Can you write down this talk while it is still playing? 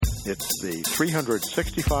It's the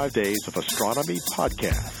 365 Days of Astronomy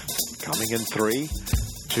podcast. Coming in 3,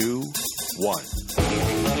 2, 1.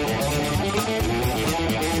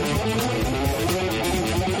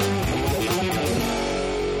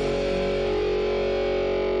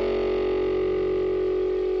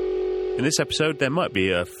 In this episode, there might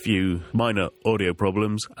be a few minor audio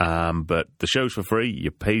problems, but the show's for free.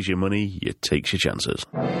 You pays your money, you takes your chances.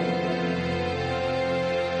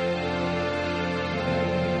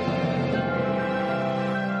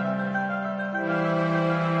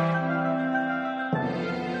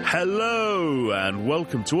 Hello, and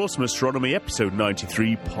welcome to Awesome Astronomy, episode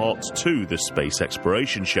 93, part 2, the Space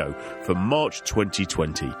Exploration Show, for March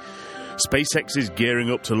 2020. SpaceX is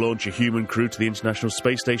gearing up to launch a human crew to the International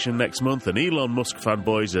Space Station next month, and Elon Musk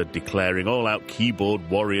fanboys are declaring all-out keyboard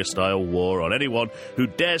warrior-style war on anyone who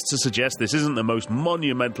dares to suggest this isn't the most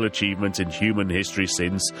monumental achievement in human history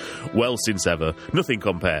since ever. Nothing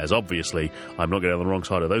compares, obviously. I'm not getting on the wrong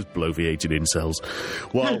side of those bloviated incels.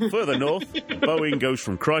 While further north, Boeing goes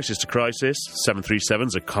from crisis to crisis.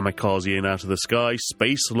 737s are kamikazing out of the sky.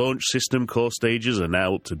 Space Launch System core stages are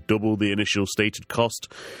now up to double the initial stated cost.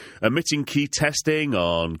 Omitting key testing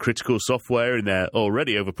on critical software in their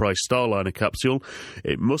already overpriced Starliner capsule,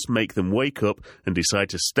 it must make them wake up and decide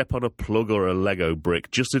to step on a plug or a Lego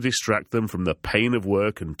brick just to distract them from the pain of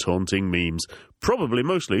work and taunting memes. Probably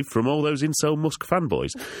mostly from all those incel Musk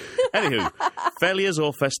fanboys. Anywho, failures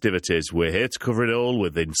or festivities, we're here to cover it all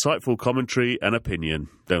with insightful commentary and opinion.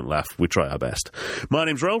 Don't laugh, we try our best. My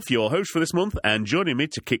name's Ralph, your host for this month, and joining me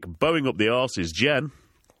to kick Boeing up the arse is Jen.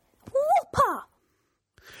 Whoopa!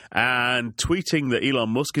 And tweeting that Elon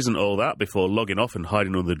Musk isn't all that before logging off and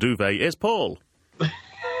hiding under the duvet is Paul.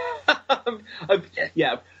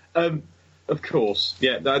 Of course.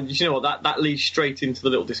 Yeah, you know what? That leads straight into the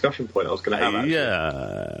little discussion point I was going to have. Actually.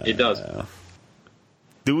 Yeah. It does.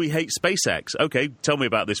 Do we hate SpaceX? Okay, tell me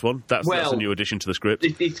about this one. That's a new addition to the script.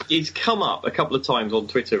 It's come up a couple of times on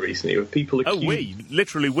Twitter recently with people accusing... Oh, we?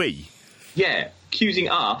 Literally we? Yeah, accusing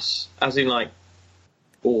us, as in, like,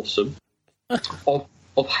 awesome,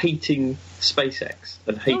 of hating SpaceX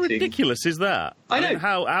and hating... How ridiculous is that? I know. mean,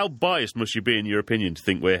 how biased must you be in your opinion to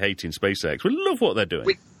think we're hating SpaceX? We love what they're doing.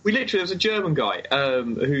 We literally, there was a German guy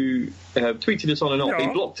who tweeted us on and off. Yeah.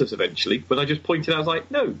 He blocked us eventually, but I just pointed out, I was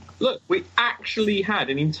like, no, look, we actually had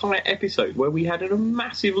an entire episode where we had a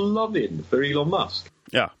massive love-in for Elon Musk.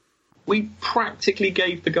 Yeah. We practically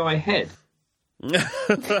gave the guy head.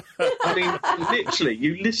 I mean, literally,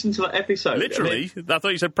 you listen to that episode. Literally? I thought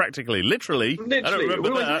you said practically. Literally? I don't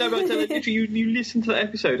remember that. Literally, you listen to that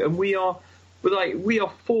episode, and we are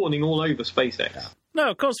fawning all over SpaceX. Yeah. No,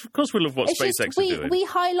 of course we love what SpaceX is doing. We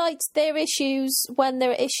highlight their issues when there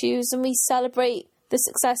are issues, and we celebrate the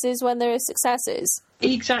successes when there are successes.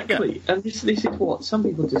 Exactly, yeah. And this is what some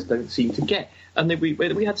people just don't seem to get. And then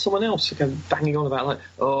we had someone else banging on about, like,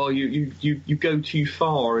 oh, you go too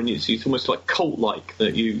far, and it's almost like cult-like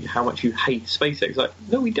that how much you hate SpaceX. Like,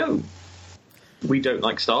 no, we don't. We don't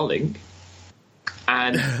like Starlink.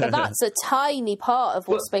 But that's a tiny part of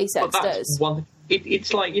what SpaceX does.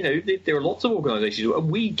 It's like, you know, there are lots of organisations, and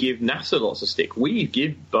we give NASA lots of stick. We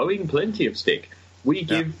give Boeing plenty of stick. We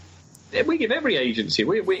give every agency.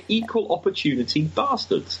 We're equal opportunity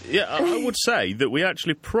bastards. Yeah, I would say that we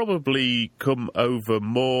actually probably come over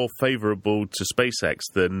more favourable to SpaceX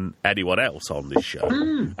than anyone else on this show.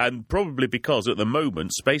 And probably because at the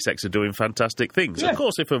moment SpaceX are doing fantastic things. Yeah. Of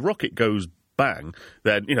course, if a rocket goes bang,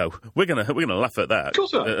 then, you know, we're gonna laugh at that. Of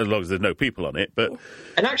course we are. As long as there's no people on it. But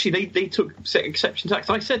and actually, they took exception to that.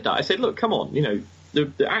 I said that. I said, look, come on, you know,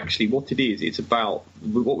 actually what it is, it's about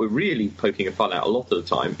what we're really poking a fun at a lot of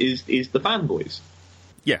the time is the fanboys.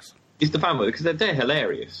 Yes. It's the fanboys, because they're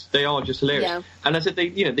hilarious. They are just hilarious. Yeah. And I said, they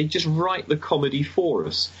just write the comedy for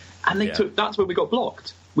us. And that's where we got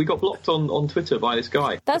blocked. We got blocked on Twitter by this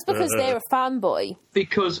guy. That's because they're a fanboy.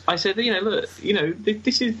 Because I said, you know, look, you know,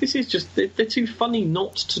 this is just, they're too funny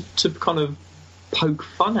not to kind of poke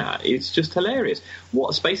fun at. It's just hilarious.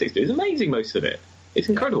 What SpaceX do is amazing, most of it. It's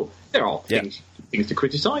incredible. There are things to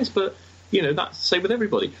criticise, but, you know, that's the same with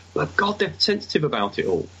everybody. But, God, they're sensitive about it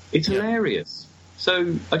all. It's hilarious.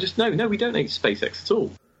 So I just, no, we don't hate SpaceX at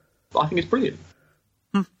all. But I think it's brilliant.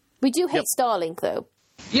 We do hate Starlink, though.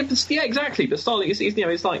 Yeah, exactly. But Starlink is, you know,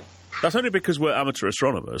 it's like... That's only because we're amateur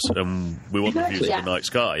astronomers and we want the views of the night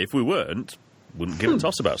sky. If we weren't, wouldn't give a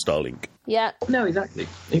toss about Starlink. Yeah. No, exactly.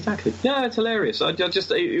 Yeah, it's hilarious.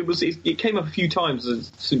 It came up a few times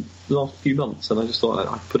in the last few months, and I just thought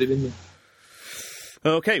I'd put it in there.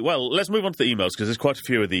 Okay, well, let's move on to the emails, because there's quite a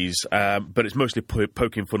few of these, but it's mostly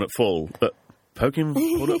poking fun at Paul.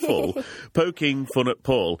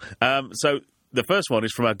 So The first one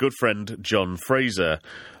is from our good friend John Fraser,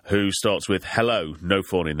 who starts with, hello, no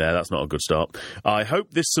fawn in there, that's not a good start. I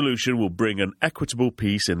hope this solution will bring an equitable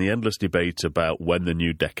peace in the endless debate about when the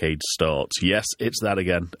new decade starts. Yes, it's that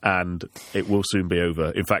again, and it will soon be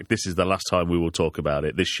over. In fact, this is the last time we will talk about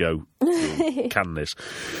it. This show will can this.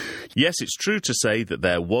 Yes, it's true to say that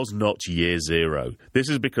there was not year zero. This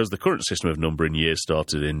is because the current system of numbering years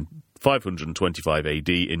started in 525 AD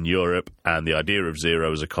in Europe, and the idea of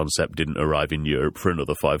zero as a concept didn't arrive in Europe for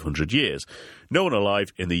another 500 years. No one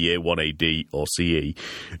alive in the year 1 AD or CE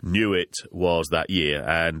knew it was that year,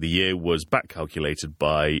 and the year was back calculated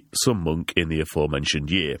by some monk in the aforementioned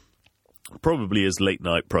year. Probably his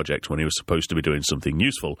late-night project when he was supposed to be doing something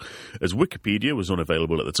useful. As Wikipedia was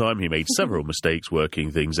unavailable at the time, he made several mistakes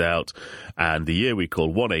working things out, and the year we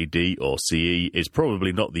call 1 AD or CE is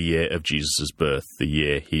probably not the year of Jesus' birth, the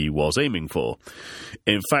year he was aiming for.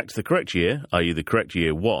 In fact, the correct year, i.e. the correct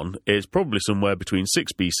year 1, is probably somewhere between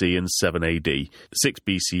 6 BC and 7 AD, 6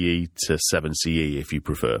 BCE to 7 CE if you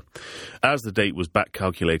prefer. As the date was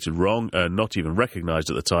back-calculated wrong and not even recognised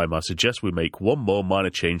at the time, I suggest we make one more minor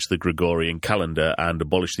change to the Gregorian calendar and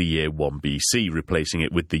abolish the year 1 BC, replacing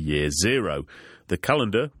it with the year 0. The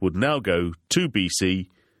calendar would now go 2 BC,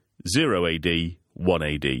 0 AD, 1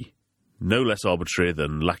 AD. No less arbitrary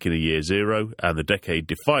than lacking a year 0, and the decade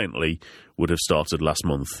defiantly would have started last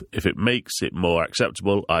month. If it makes it more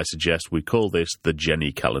acceptable, I suggest we call this the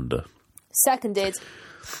Jenny calendar. Seconded.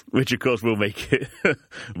 Which, of course, will make it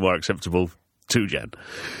more acceptable to Jen.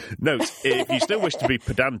 Note, if you still wish to be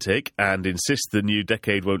pedantic and insist the new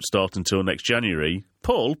decade won't start until next January,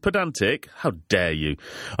 Paul, pedantic, how dare you?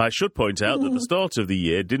 I should point out that the start of the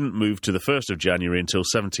year didn't move to the 1st of January until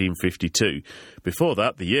 1752. Before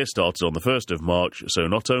that, the year started on the 1st of March, so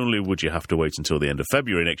not only would you have to wait until the end of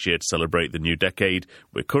February next year to celebrate the new decade,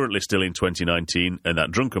 we're currently still in 2019, and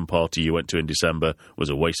that drunken party you went to in December was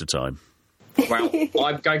a waste of time. Well,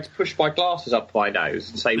 I'm going to push my glasses up my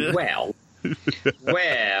nose and say, well,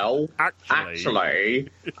 actually,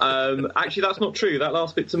 that's not true. That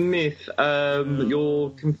last bit's a myth. You're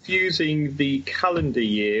confusing the calendar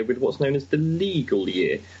year with what's known as the legal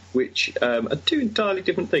year, which are two entirely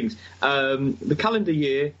different things. The calendar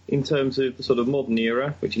year, in terms of the sort of modern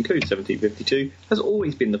era, which includes 1752, has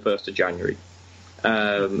always been the 1st of January.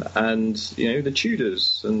 And, you know, the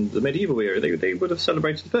Tudors and the medieval era, they would have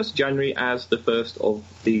celebrated the 1st of January as the first of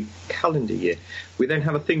the calendar year. We then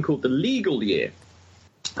have a thing called the legal year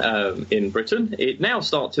in Britain. It now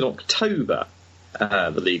starts in October,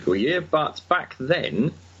 the legal year, but back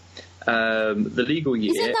then, the legal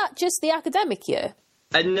year... Isn't that just the academic year?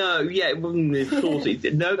 No, yeah, of course.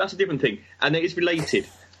 No, that's a different thing. And it is related.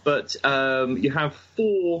 But you have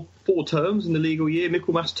four terms in the legal year: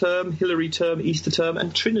 Michaelmas term, Hilary term, Easter term,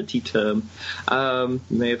 and Trinity term. You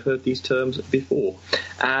may have heard these terms before.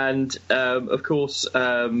 And, of course,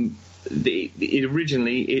 originally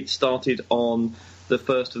it started on the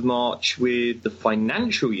 1st of March with the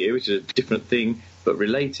financial year, which is a different thing but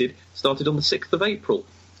related, started on the 6th of April.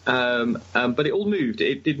 But it all moved.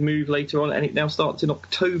 It did move later on, and it now starts in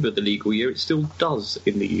October, the legal year. It still does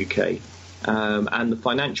in the UK. And the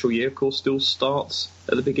financial year, of course, still starts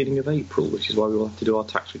at the beginning of April, which is why we'll have to do our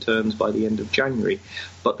tax returns by the end of January.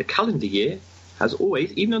 But the calendar year has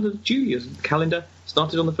always, even under the Julian calendar,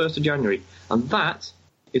 started on the 1st of January. And that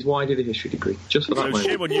is why I did a history degree, just for that moment. So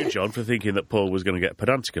shame on you, John, for thinking that Paul was going to get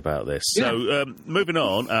pedantic about this. Yeah. So, moving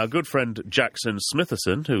on, our good friend Jackson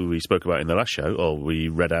Smitherson, who we spoke about in the last show, or we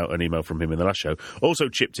read out an email from him in the last show, also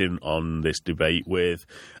chipped in on this debate with,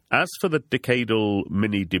 as for the decadal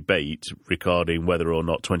mini-debate regarding whether or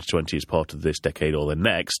not 2020 is part of this decade or the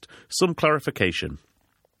next, some clarification.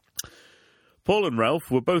 Paul and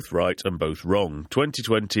Ralph were both right and both wrong.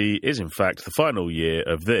 2020 is, in fact, the final year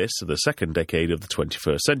of this, the second decade of the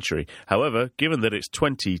 21st century. However, given that it's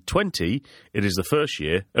 2020, it is the first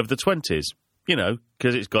year of the 20s. You know,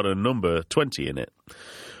 because it's got a number 20 in it.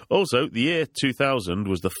 Also, the year 2000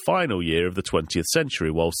 was the final year of the 20th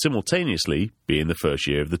century, while simultaneously being the first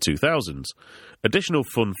year of the 2000s. Additional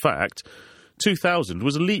fun fact, 2000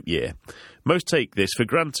 was a leap year. Most take this for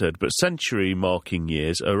granted, but century-marking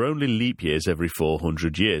years are only leap years every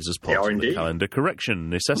 400 years as part of the calendar correction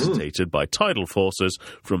necessitated by tidal forces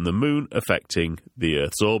from the moon affecting the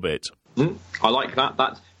Earth's orbit. I like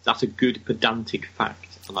that. That's a good pedantic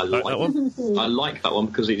fact. And I like that one. I like that one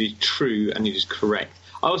because it is true and it is correct.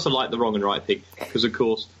 I also like the wrong and right thing because, of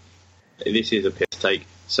course, this is a piss take.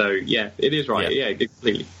 So, yeah, it is right. Yeah,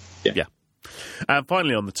 completely. Yeah. And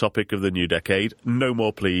finally, on the topic of the new decade, no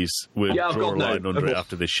more please. We'll draw a line under it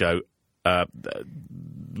after this show.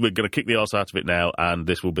 we're going to kick the arse out of it now, and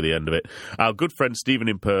this will be the end of it. Our good friend Stephen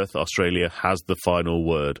in Perth, Australia, has the final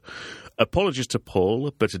word. Apologies to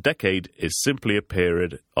Paul, but a decade is simply a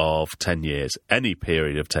period of 10 years. Any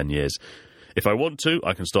period of 10 years. If I want to,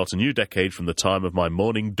 I can start a new decade from the time of my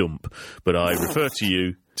morning dump, but I refer to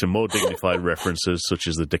you to more dignified references such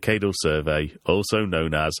as the Decadal Survey, also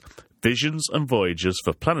known as Visions and Voyages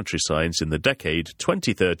for Planetary Science in the Decade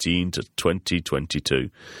 2013 to 2022.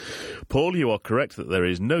 Paul, you are correct that there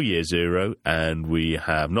is no year zero, and we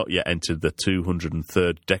have not yet entered the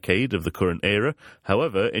 203rd decade of the current era.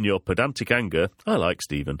 However, in your pedantic anger, I like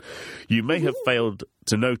Stephen, you may have failed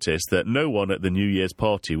to notice that no one at the New Year's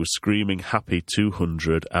party was screaming happy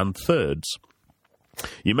 203rds.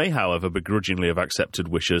 You may, however, begrudgingly have accepted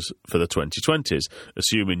wishes for the 2020s,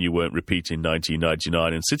 assuming you weren't repeating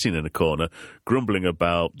 1999 and sitting in a corner, grumbling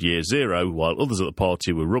about year zero, while others at the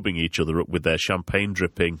party were rubbing each other up with their champagne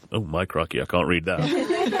dripping. Oh, my crikey, I can't read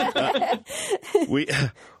that.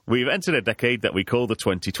 We've entered a decade that we call the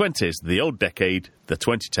 2020s. The old decade, the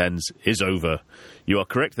 2010s, is over. You are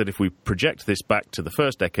correct that if we project this back to the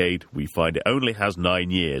first decade, we find it only has 9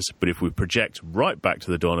 years. But if we project right back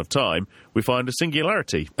to the dawn of time, we find a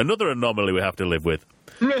singularity. Another anomaly we have to live with.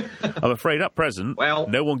 I'm afraid at present,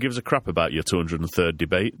 no one gives a crap about your 203rd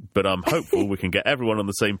debate, but I'm hopeful we can get everyone on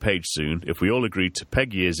the same page soon if we all agree to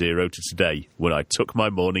peg year zero to today, when I took my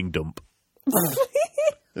morning dump.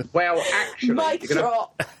 Well, actually,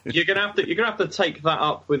 you're gonna have to take that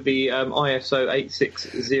up with the ISO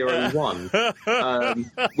 8601,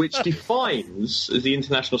 which defines, as the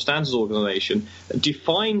International Standards Organization,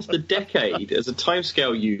 defines the decade as a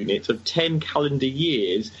timescale unit of 10 calendar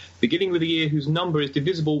years, beginning with a year whose number is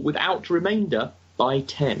divisible without remainder by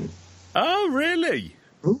 10. Oh, really?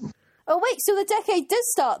 Ooh. Oh, wait, so the decade does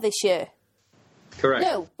start this year? Correct.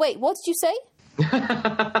 No, wait, what did you say?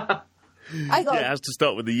 It has to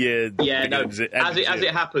start with the year. Yeah, no. As it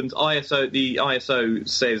happens, the ISO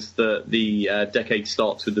says that the decade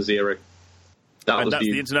starts with the zero. That's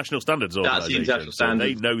the International Standards Organisation. That's the International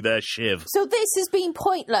Standards. So they know their shiv. So this has been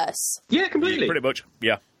pointless. Yeah, completely. Pretty much.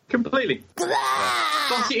 Yeah. Completely. But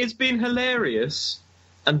it has been hilarious,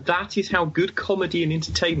 and that is how good comedy and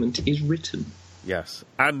entertainment is written. Yes.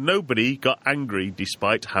 And nobody got angry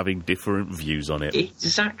despite having different views on it.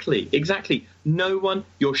 Exactly. No one.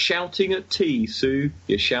 You're shouting at tea, Sue.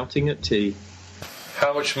 You're shouting at tea.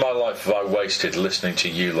 How much of my life have I wasted listening to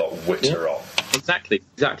you lot witter on? Exactly.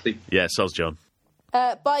 Yeah, soz John.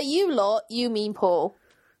 By you lot, you mean Paul.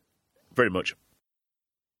 Very much.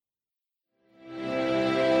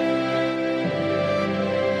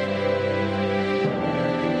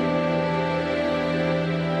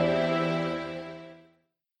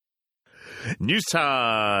 News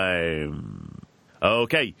time!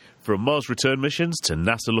 Okay, from Mars return missions to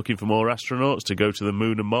NASA looking for more astronauts to go to the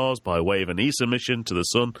Moon and Mars by way of an ESA mission to the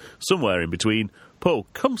Sun, somewhere in between, Paul,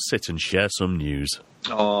 come sit and share some news.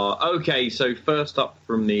 Okay, so first up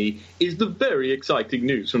from me is the very exciting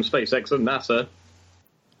news from SpaceX and NASA.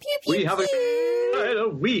 Pew, pew,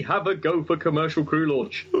 We have a go for commercial crew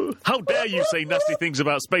launch. How dare you say nasty things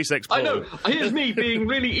about SpaceX, Paul? I know, here's me being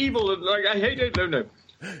really evil and I hate it. No.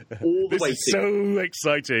 All the waiting. Is so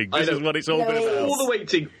exciting. This is what it's all been about. All the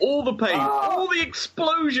waiting, all the pain, all the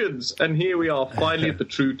explosions. And here we are, finally at the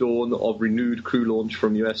true dawn of renewed crew launch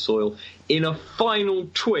from US soil. In a final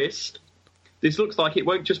twist, this looks like it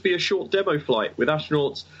won't just be a short demo flight, with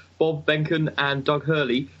astronauts Bob Behnken and Doug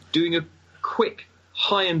Hurley doing a quick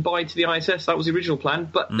hi and bye to the ISS. That was the original plan,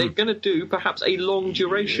 but they're going to do perhaps a long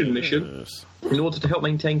duration mission in order to help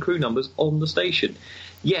maintain crew numbers on the station.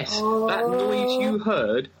 Yes, that noise you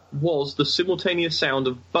heard was the simultaneous sound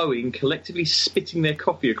of Boeing collectively spitting their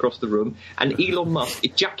coffee across the room and Elon Musk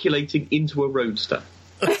ejaculating into a roadster.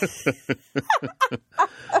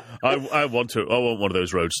 I want one of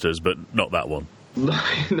those roadsters, but not that one.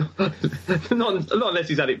 not unless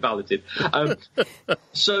he's had it balloted.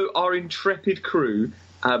 So our intrepid crew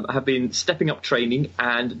have been stepping up training,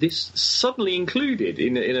 and this suddenly included,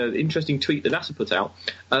 in an interesting tweet that NASA put out,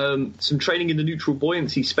 some training in the neutral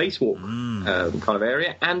buoyancy spacewalk kind of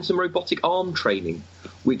area, and some robotic arm training,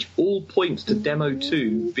 which all points to Demo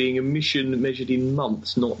 2 being a mission measured in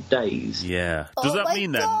months, not days. Yeah. Does that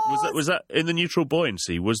mean then, was that in the neutral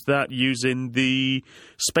buoyancy, was that using the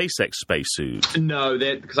SpaceX spacesuit? No,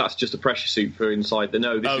 because that's just a pressure suit for inside the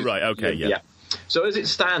nose. Right, okay, yeah. So as it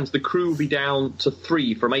stands, the crew will be down to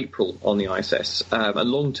 3 from April on the ISS. And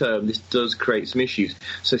long term, this does create some issues.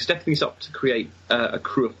 So stepping this up to create a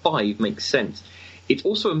crew of 5 makes sense. It's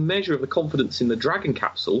also a measure of the confidence in the Dragon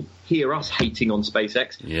capsule. Hear us hating on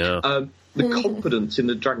SpaceX. Yeah. the confidence in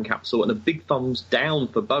the Dragon capsule, and a big thumbs down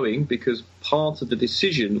for Boeing, because part of the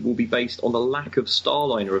decision will be based on the lack of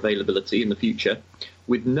Starliner availability in the future,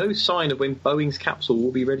 with no sign of when Boeing's capsule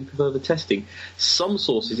will be ready for further testing. Some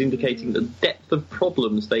sources indicating the depth of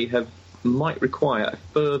problems they have might require a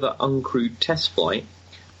further uncrewed test flight,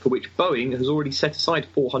 for which Boeing has already set aside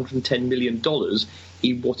 $410 million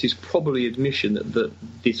in what is probably admission that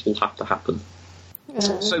this will have to happen.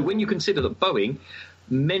 So when you consider that Boeing,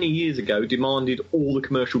 many years ago, demanded all the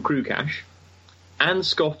commercial crew cash and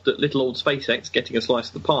scoffed at little old SpaceX getting a slice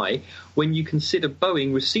of the pie, when you consider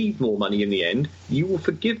Boeing received more money in the end, you will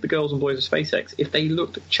forgive the girls and boys of SpaceX if they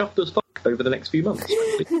looked chuffed as fuck over the next few months.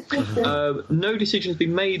 No decision has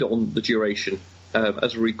been made on the duration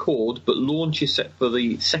as a record, but launch is set for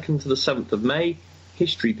the 2nd to the 7th of May.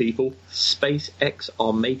 History, people. SpaceX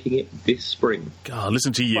are making it this spring. God,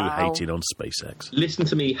 listen to you hating on SpaceX. Listen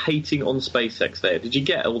to me hating on SpaceX there. Did you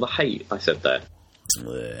get all the hate I said there?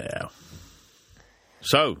 Yeah.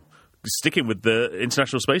 So, sticking with the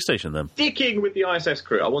International Space Station then. Sticking with the ISS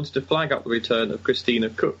crew, I wanted to flag up the return of Christina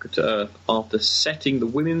Cook to Earth after setting the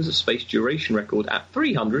women's space duration record at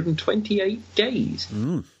 328 days.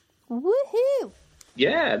 Woohoo!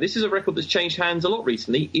 Yeah, this is a record that's changed hands a lot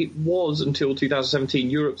recently. It was, until 2017,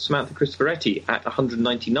 Europe's Samantha Cristoforetti at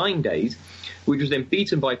 199 days, which was then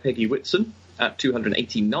beaten by Peggy Whitson at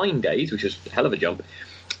 289 days, which is a hell of a jump.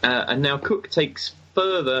 And now Cook takes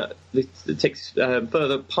further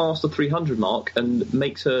past the 300 mark and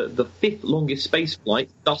makes her the 5th longest space flight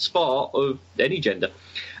thus far of any gender.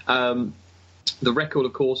 The record,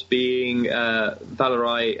 of course, being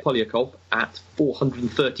Valery Polyakov at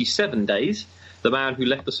 437 days, the man who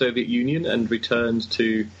left the Soviet Union and returned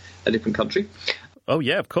to a different country. Oh,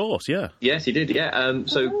 yeah, of course, yeah. Yes, he did, yeah.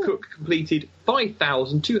 So Cook completed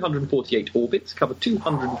 5,248 orbits, covered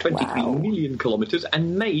 223 million kilometres,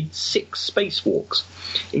 and made 6 spacewalks,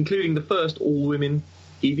 including the first all-women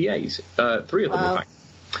EVAs, 3 of them, in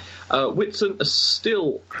fact. Whitson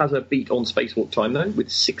still has a beat on spacewalk time, though, with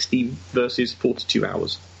 60 versus 42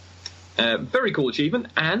 hours. Very cool achievement,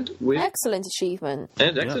 and with excellent achievement.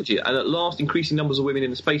 And excellent achievement. And at last, increasing numbers of women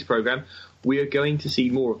in the space program. We are going to see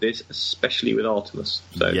more of this, especially with Artemis.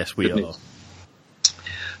 So, yes, we are.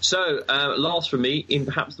 So, last from me, in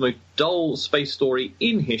perhaps the most dull space story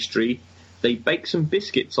in history, they baked some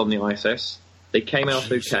biscuits on the ISS. They came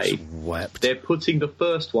out okay. Wept. They're putting the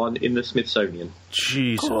first one in the Smithsonian.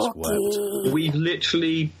 Jesus wept. We've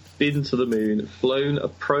literally been to the moon, flown a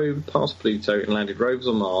probe past Pluto and landed rovers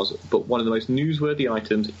on Mars, but one of the most newsworthy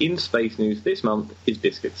items in space news this month is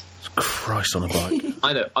biscuits. Christ on a bike.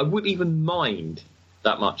 I know, I wouldn't even mind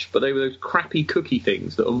that much, but they were those crappy cookie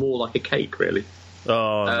things that are more like a cake, really.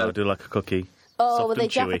 Oh, no, I do like a cookie. Oh, Soft were they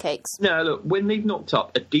and Jaffa chewy. cakes? No, look, when they've knocked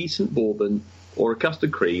up a decent bourbon or a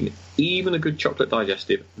custard cream, even a good chocolate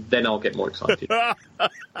digestive, then I'll get more excited.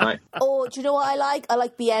 Right? Oh, do you know what I like? I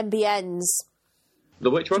like BNBNs. The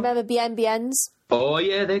which Do you one? remember BNBNs? Oh,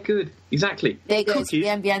 yeah, they're good. Exactly. They're good. Cookies,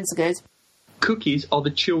 BNBNs are good. cookies are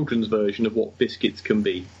the children's version of what biscuits can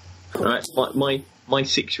be. Right? My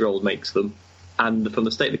 6-year-old makes them, and from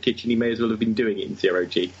the state of the kitchen, he may as well have been doing it in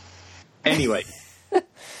 0G. Anyway,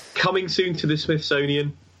 coming soon to the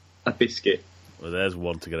Smithsonian, a biscuit. Well, there's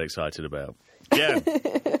one to get excited about. Yeah.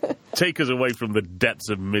 Take us away from the depths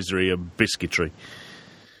of misery and biscuitry.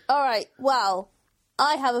 All right, well,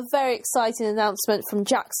 I have a very exciting announcement from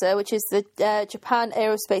JAXA, which is the Japan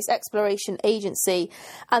Aerospace Exploration Agency,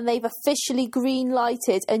 and they've officially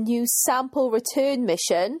green-lighted a new sample return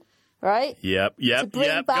mission, right? Yep. To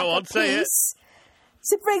bring back Go on, say it.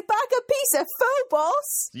 To bring back a piece of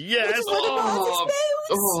Phobos! Yes. Which is one of Mars's moons!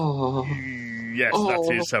 Oh, Yes, that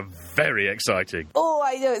is very exciting. Oh,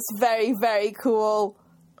 I know, it's very, very cool.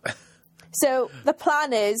 So the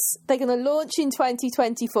plan is they're going to launch in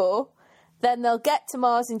 2024, then they'll get to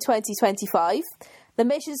Mars in 2025. The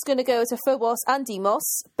mission's going to go to Phobos and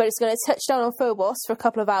Deimos, but it's going to touch down on Phobos for a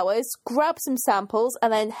couple of hours, grab some samples,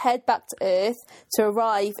 and then head back to Earth to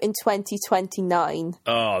arrive in 2029.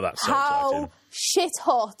 Oh, that's so How exciting. shit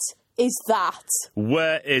hot is that?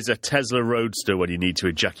 Where is a Tesla Roadster when you need to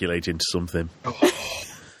ejaculate into something?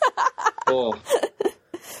 oh.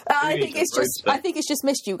 I think it's just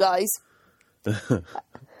missed you guys.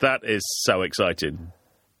 That is so exciting.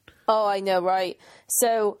 Oh, I know, right?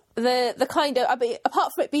 So the kind of, I mean,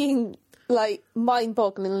 apart from it being like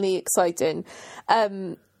mind-bogglingly exciting,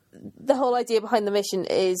 the whole idea behind the mission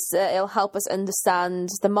is it'll help us understand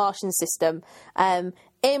the Martian system.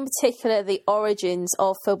 in particular the origins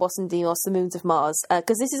of Phobos and Deimos, the moons of Mars,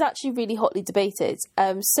 because this is actually really hotly debated.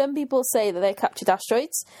 Some people say that they're captured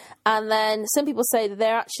asteroids, and then some people say that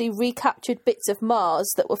they're actually recaptured bits of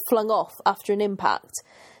Mars that were flung off after an impact.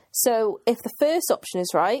 So if the first option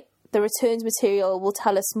is right, the returned material will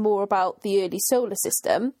tell us more about the early solar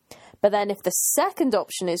system. But then if the second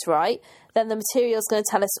option is right, then the material is going to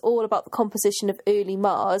tell us all about the composition of early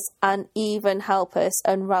Mars and even help us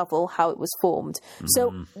unravel how it was formed.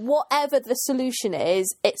 So whatever the solution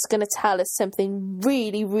is, it's going to tell us something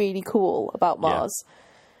really, really cool about Mars.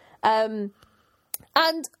 And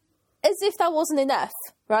as if that wasn't enough,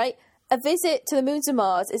 right? A visit to the moons of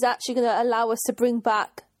Mars is actually going to allow us to bring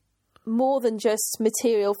back more than just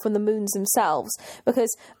material from the moons themselves,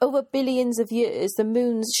 because over billions of years the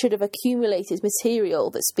moons should have accumulated material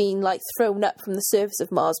that's been like thrown up from the surface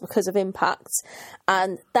of Mars because of impacts,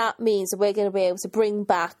 and that means that we're going to be able to bring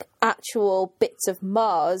back actual bits of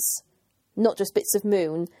Mars, not just bits of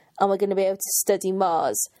moon, and we're going to be able to study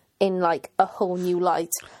Mars in like a whole new light.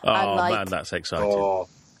 Oh and, like, man, that's exciting.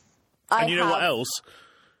 And you know what else?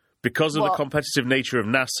 Because of the competitive nature of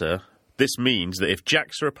NASA, this means that if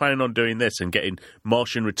JAXA are planning on doing this and getting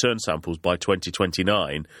Martian return samples by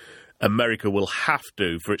 2029, America will have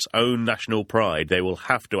to, for its own national pride, they will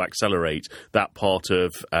have to accelerate that part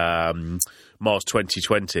of Mars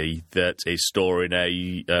 2020 that is storing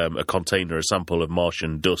a container, a sample of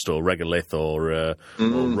Martian dust or regolith or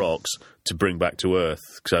rocks to bring back to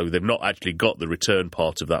Earth. So they've not actually got the return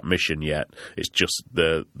part of that mission yet. It's just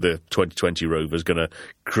the 2020 rover is going to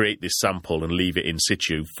create this sample and leave it in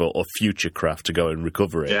situ for a future craft to go and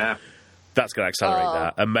recover it. Yeah. That's going to accelerate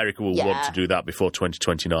that. America will want to do that before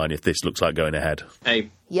 2029 if this looks like going ahead. Hey.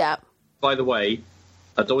 Yeah. By the way,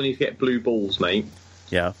 I don't want you to get blue balls, mate.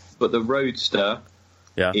 Yeah. But the Roadster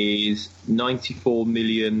is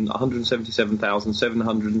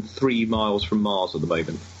 94,177,703 miles from Mars at the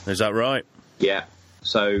moment. Is that right? Yeah.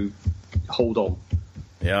 So, hold on.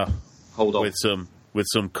 Yeah. Hold on. With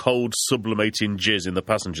some cold sublimating jizz in the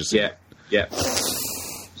passenger seat. Yeah.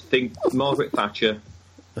 Think Margaret Thatcher.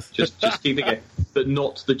 Just keep it going. But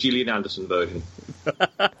not the Gillian Anderson version.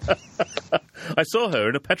 I saw her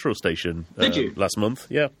in a petrol station Did you? last month.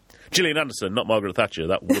 Yeah. Gillian Anderson, not Margaret Thatcher.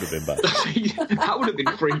 That would have been bad. That would have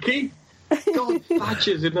been freaky. God,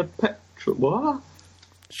 Thatcher's in a petrol... What?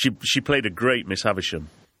 She played a great Miss Havisham.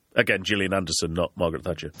 Again, Gillian Anderson, not Margaret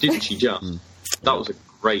Thatcher. Didn't she just? That was a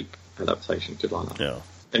great adaptation. Good like that. Yeah.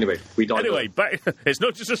 Anyway, we died. Anyway, back, it's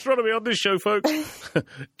not just astronomy on this show, folks.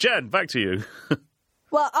 Jen, back to you.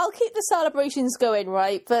 Well, I'll keep the celebrations going,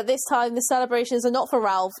 right? But this time the celebrations are not for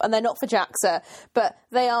Ralph and they're not for JAXA, but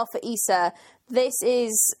they are for ESA. This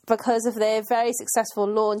is because of their very successful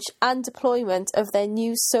launch and deployment of their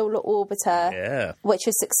new solar orbiter, which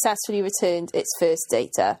has successfully returned its first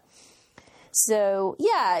data. So,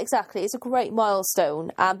 yeah, exactly. It's a great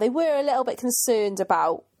milestone. And they were a little bit concerned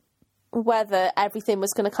about whether everything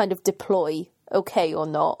was going to kind of deploy okay or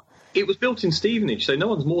not. It was built in Stevenage, so no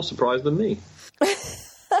one's more surprised than me.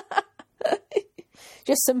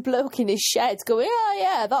 Just some bloke in his shed going,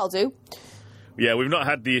 yeah, that'll do. Yeah, we've not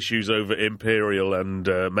had the issues over imperial and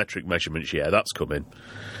metric measurements yet. That's coming.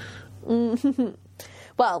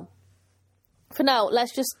 Well, for now,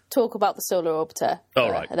 let's just talk about the solar orbiter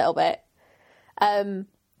a little bit.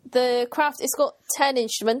 The craft, it's got 10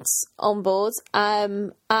 instruments on board,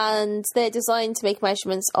 and they're designed to make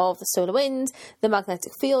measurements of the solar wind, the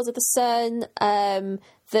magnetic field of the sun,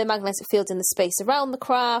 the magnetic field in the space around the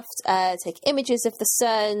craft, take images of the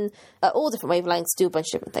sun, all different wavelengths, do a bunch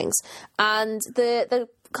of different things. And the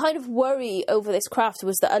kind of worry over this craft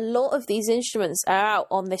was that a lot of these instruments are out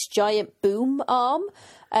on this giant boom arm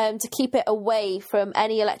to keep it away from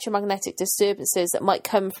any electromagnetic disturbances that might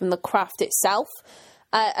come from the craft itself.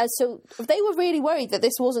 And so they were really worried that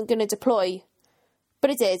this wasn't going to deploy,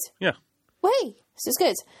 but it did. Yeah. Well, hey, this is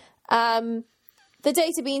good. The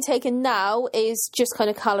data being taken now is just kind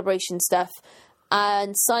of calibration stuff,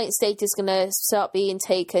 and science data is going to start being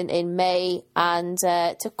taken in May. And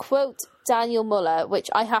to quote Daniel Muller, which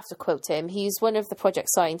I have to quote him, he's one of the project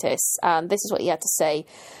scientists, and this is what he had to say.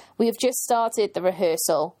 "We have just started the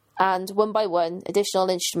rehearsal, and one by one, additional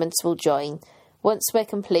instruments will join. Once we're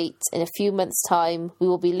complete, in a few months' time, we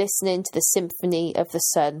will be listening to the symphony of the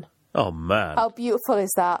sun." Oh, man. How beautiful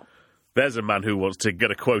is that? There's a man who wants to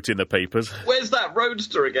get a quote in the papers. Where's that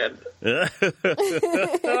Roadster again?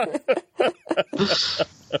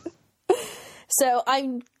 So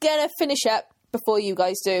I'm going to finish up, before you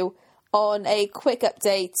guys do, on a quick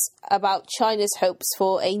update about China's hopes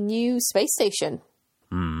for a new space station.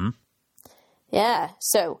 Mm. Yeah,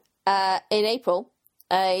 so in April,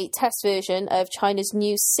 a test version of China's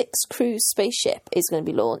new 6-crew spaceship is going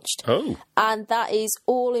to be launched. Oh. And that is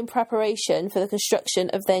all in preparation for the construction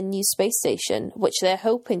of their new space station, which they're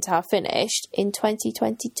hoping to have finished in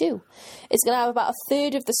 2022. It's going to have about a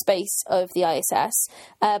third of the space of the ISS,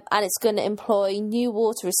 and it's going to employ new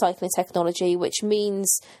water recycling technology, which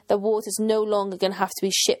means the water's no longer going to have to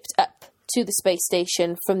be shipped up to the space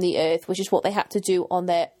station from the Earth, which is what they had to do on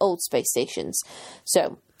their old space stations.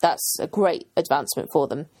 So that's a great advancement for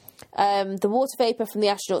them. The water vapour from the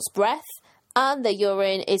astronauts' breath and their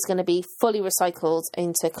urine is going to be fully recycled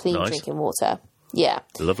into clean drinking water. Yeah.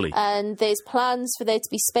 Lovely. And there's plans for there to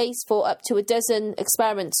be space for up to a dozen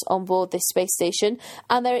experiments on board this space station.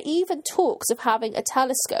 And there are even talks of having a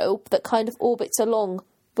telescope that kind of orbits along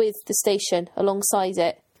with the station, alongside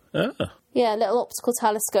it. Ah. Yeah, a little optical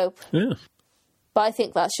telescope. Yeah. But I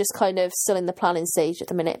think that's just kind of still in the planning stage at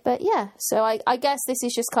the minute. But yeah, so I guess this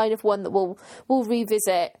is just kind of one that we'll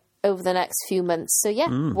revisit over the next few months. So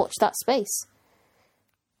yeah, watch that space.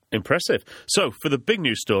 Impressive. So, for the big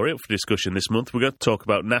news story up for discussion this month, we're going to talk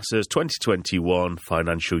about NASA's 2021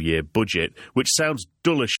 financial year budget, which sounds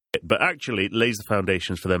dull as shit, but actually it lays the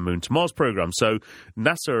foundations for their Moon to Mars program. So,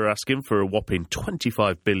 NASA are asking for a whopping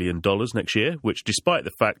 $25 billion next year, which, despite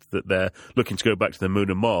the fact that they're looking to go back to the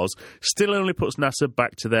Moon and Mars, still only puts NASA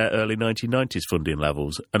back to their early 1990s funding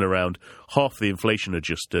levels and around half the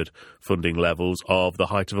inflation-adjusted funding levels of the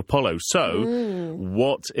height of Apollo. So,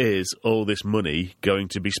 what is all this money going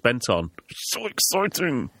to be spent on? So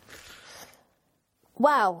exciting.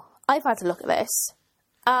 Wow, I've had to look at this,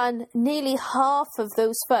 and nearly half of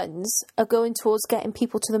those funds are going towards getting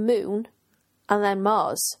people to the Moon and then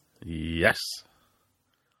Mars. Yes.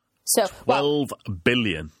 So $12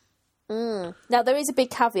 billion. Now, there is a big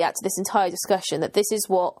caveat to this entire discussion, that this is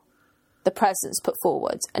what the president's put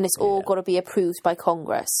forward, and it's all got to be approved by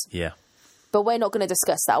Congress. Yeah. But we're not going to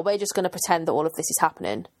discuss that. We're just going to pretend that all of this is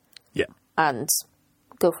happening. Yeah. And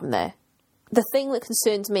go from there. The thing that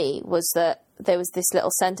concerned me was that there was this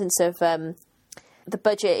little sentence of the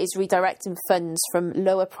budget is redirecting funds from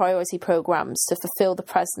lower priority programs to fulfill the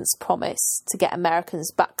president's promise to get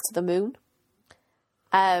Americans back to the Moon.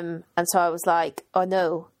 And so I was like, oh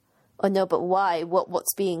no, but why?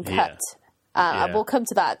 What's being cut? We'll come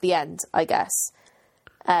to that at the end, I guess.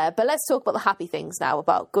 But let's talk about the happy things now,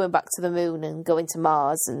 about going back to the Moon and going to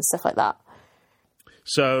Mars and stuff like that.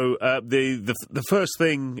 So the first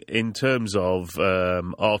thing in terms of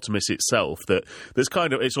Artemis itself, that's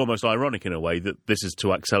kind of, it's almost ironic in a way that this is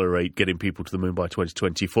to accelerate getting people to the Moon by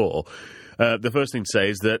 2024. The first thing to say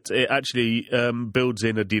is that it actually builds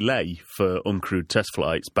in a delay for uncrewed test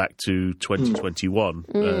flights back to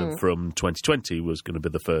 2021 from 2020 was going to be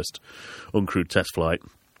the first uncrewed test flight.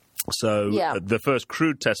 So the first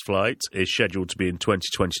crewed test flight is scheduled to be in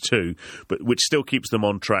 2022, but which still keeps them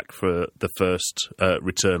on track for the first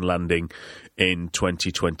return landing in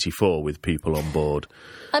 2024 with people on board.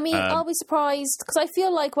 I mean, are we surprised? Because I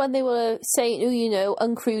feel like when they were saying,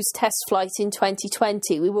 uncrewed test flight in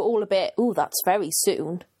 2020, we were all a bit, that's very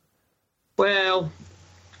soon. Well,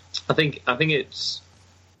 I think it's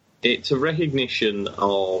a recognition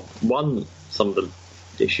of, one, some of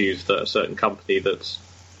the issues that a certain company that's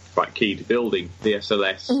quite key to building the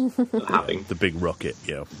SLS having. The big rocket,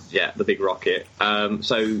 yeah. Yeah, the big rocket.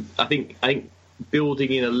 So I think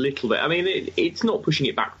building in a little bit, I mean, it's not pushing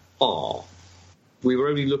it back far. We were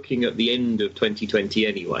only looking at the end of 2020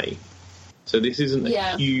 anyway. So this isn't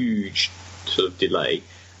a huge sort of delay.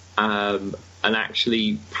 And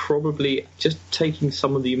actually probably just taking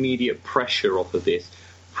some of the immediate pressure off of this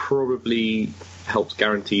probably helps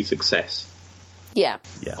guarantee success. Yeah.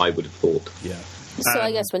 I would have thought. Yeah. So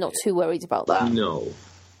I guess we're not too worried about that. No.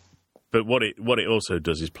 But what it also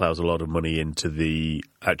does is plows a lot of money into the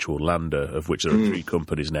actual lander, of which there are 3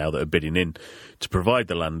 companies now that are bidding in to provide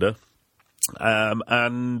the lander.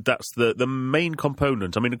 And that's the main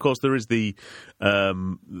component. I mean, of course, there is the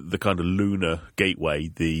kind of lunar gateway,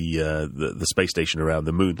 the space station around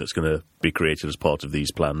the Moon that's going to be created as part of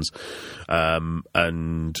these plans.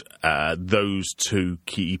 And those 2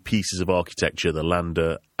 key pieces of architecture, the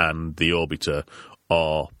lander and the orbiter,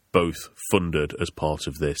 are both funded as part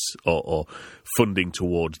of this, or funding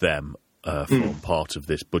towards them form part of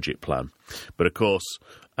this budget plan. But of course,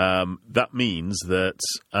 that means that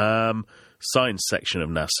science section of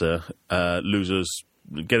NASA loses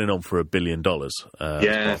getting on for $1 billion as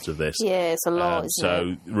part of this. Yeah, it's a lot.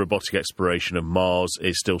 So robotic exploration of Mars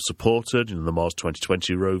is still supported. The Mars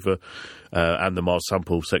 2020 rover and the Mars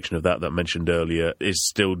sample section of that mentioned earlier is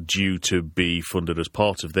still due to be funded as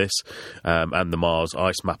part of this, and the Mars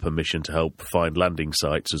Ice Mapper mission to help find landing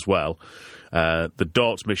sites as well. The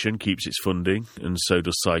DART mission keeps its funding, and so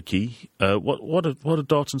does Psyche. What are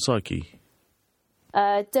DART and Psyche?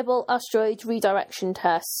 Double asteroid redirection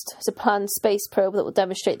test. It's a planned space probe that will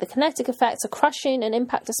demonstrate the kinetic effects of crashing and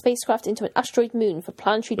impact a spacecraft into an asteroid moon for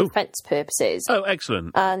planetary defence purposes. Oh,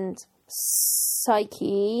 excellent. And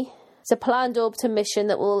Psyche. It's a planned orbiter mission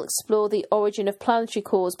that will explore the origin of planetary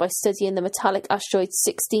cores by studying the metallic asteroid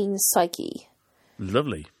 16 Psyche.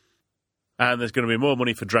 Lovely. And there's going to be more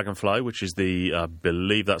money for Dragonfly, which is I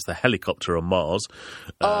believe that's the helicopter on Mars.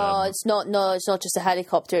 It's not just a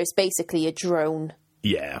helicopter. It's basically a drone.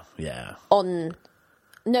 Yeah.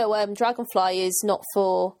 Dragonfly is not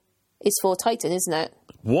for... It's for Titan, isn't it?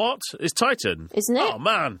 What? It's Titan? Isn't it? Oh,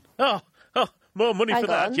 man. Oh, more money for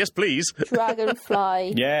that. Yes, please.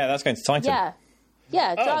 Dragonfly. Yeah, that's going to Titan.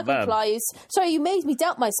 Yeah, Dragonfly is... Sorry, you made me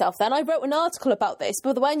doubt myself then. I wrote an article about this,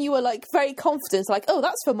 but when you were, very confident,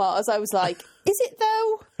 that's for Mars, I was like, is it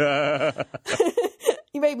though?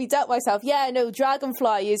 You made me doubt myself. Yeah, no,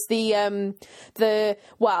 Dragonfly is the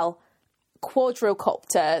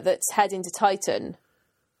quadrocopter that's heading to Titan.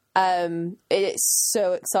 It's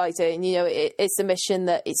so exciting. It's a mission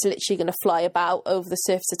that it's literally going to fly about over the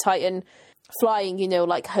surface of Titan, flying,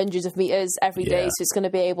 hundreds of meters every day. So it's going to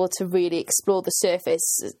be able to really explore the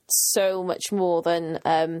surface so much more than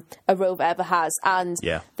a rover ever has. And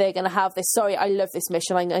they're going to have this. Sorry, I love this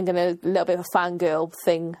mission. I'm going to a little bit of a fangirl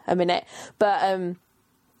thing a minute, but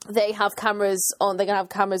they have cameras on. They're going to have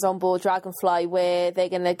cameras on board Dragonfly where they're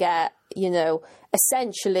going to get,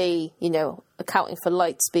 essentially, accounting for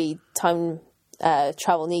light speed, time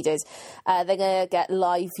travel needed. They're going to get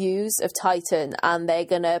live views of Titan, and they're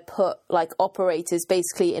going to put operators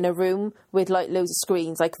basically in a room with loads of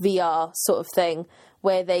screens, like VR sort of thing,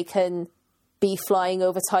 where they can be flying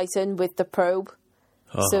over Titan with the probe.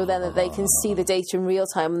 So then that they can see the data in real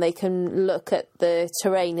time, and they can look at the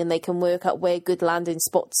terrain, and they can work out where good landing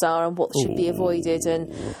spots are and what should be avoided.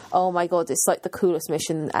 And oh my god, it's the coolest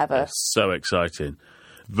mission ever. That's so exciting.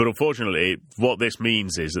 But unfortunately, what this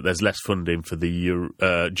means is that there's less funding for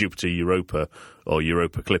the Jupiter Europa or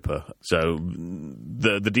Europa Clipper. So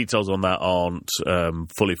the details on that aren't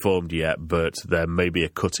fully formed yet, but there may be a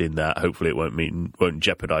cut in that. Hopefully it won't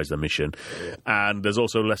jeopardise the mission. And there's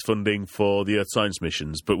also less funding for the Earth science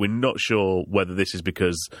missions, but we're not sure whether this is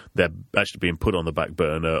because they're actually being put on the back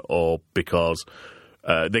burner or because...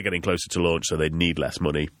 they're getting closer to launch, so they need less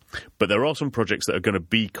money. But there are some projects that are going to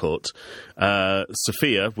be cut.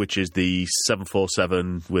 Sophia, which is the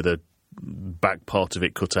 747 with a back part of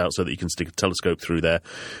it cut out so that you can stick a telescope through there,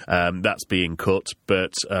 that's being cut.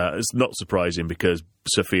 But it's not surprising because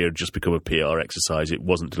Sophia had just become a PR exercise. It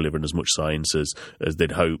wasn't delivering as much science as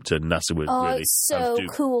they'd hoped, and NASA would really... it's so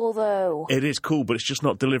cool, though. It is cool, but it's just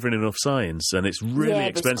not delivering enough science, and it's really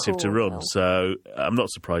expensive to run. Though. So I'm not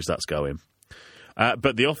surprised that's going.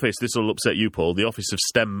 But the office, this will upset you, Paul, the Office of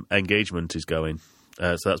STEM Engagement is going.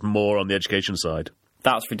 So that's more on the education side.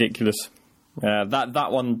 That's ridiculous.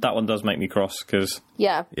 That one does make me cross, because...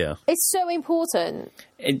 Yeah. It's so important.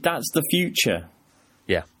 That's the future.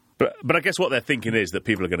 Yeah. But I guess what they're thinking is that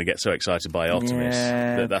people are going to get so excited by Artemis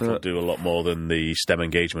that that'll do a lot more than the STEM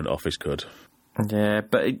Engagement Office could. Yeah,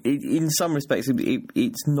 but in some respects,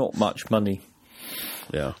 it's not much money.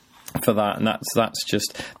 Yeah. For that, and that's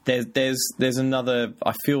just there's another.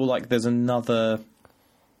 I feel like there's another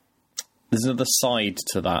side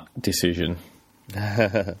to that decision,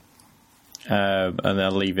 and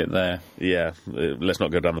I'll leave it there. Yeah, let's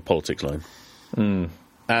not go down the politics line. And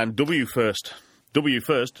W first,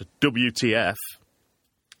 WTF?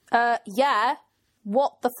 Yeah.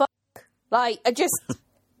 What the fuck? I just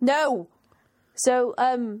no. So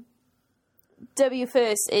W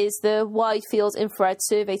first is the Wide Field Infrared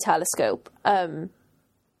Survey Telescope,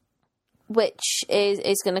 which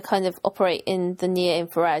is going to kind of operate in the near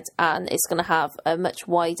infrared, and it's going to have a much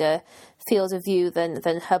wider field of view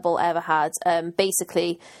than Hubble ever had.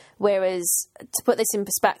 Basically, whereas, to put this in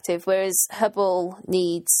perspective, whereas Hubble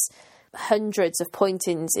needs hundreds of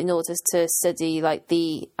pointings in order to study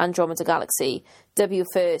the Andromeda Galaxy, W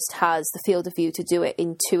first has the field of view to do it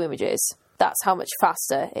in 2 images. That's how much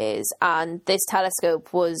faster it is. And this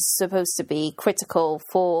telescope was supposed to be critical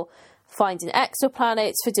for finding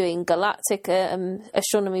exoplanets, for doing galactic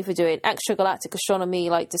astronomy, for doing extragalactic astronomy,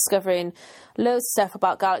 discovering loads of stuff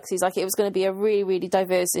about galaxies. It was going to be a really, really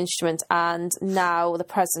diverse instrument. And now the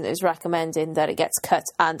president is recommending that it gets cut.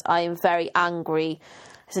 And I am very angry.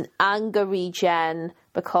 It's an anger regen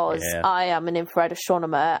because I am an infrared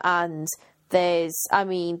astronomer, and there's not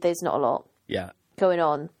a lot going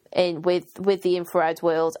on with the infrared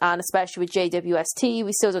world, and especially with JWST,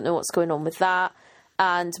 we still don't know what's going on with that.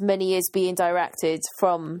 and money is being directed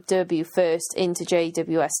from W first into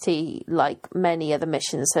JWST, like many other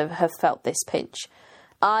missions have felt this pinch.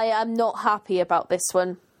 I am not happy about this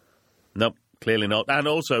one. Nope. Clearly not. And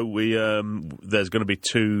also, there's going to be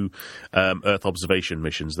 2 Earth observation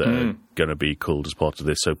missions that are going to be called as part of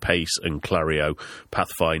this. So Pace and Clario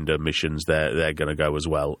Pathfinder missions, they're going to go as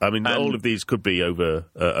well. I mean, all of these could be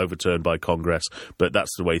overturned by Congress, but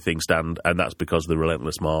that's the way things stand, and that's because of the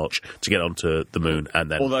relentless march to get onto the moon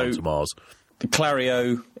and then onto Mars.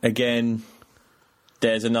 Clario, again,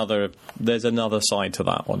 there's another side to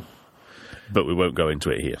that one. But we won't go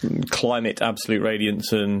into it here. Climate, absolute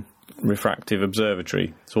radiance, and refractive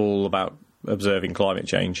observatory. It's all about observing climate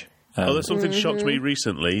change. There's something shocked me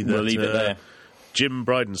recently. That, we'll leave it there. Jim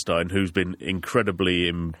Bridenstine, who's been incredibly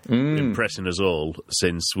impressing us all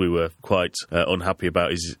since we were quite unhappy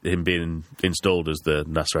about him being installed as the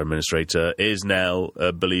NASA administrator, is now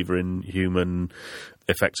a believer in human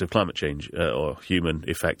effects of climate change, or human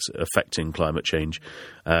effects affecting climate change,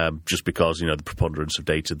 just because, the preponderance of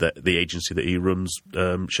data that the agency that he runs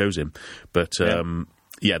shows him. But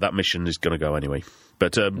yeah, that mission is going to go anyway.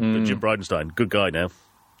 But Jim Bridenstine, good guy now.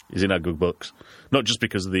 He's in our good books, not just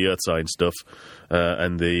because of the Earth science stuff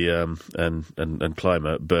and the and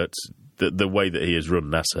climate, but the way that he has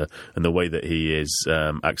run NASA and the way that he is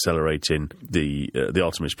accelerating the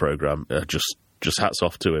Artemis program. Just hats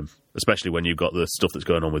off to him, especially when you've got the stuff that's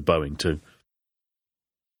going on with Boeing too.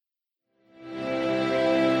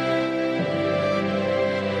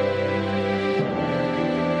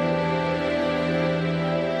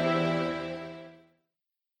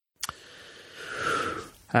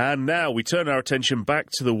 And now we turn our attention back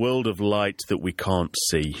to the world of light that we can't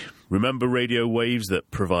see. Remember, radio waves that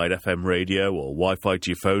provide FM radio or Wi-Fi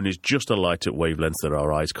to your phone is just a light at wavelengths that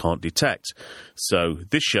our eyes can't detect. So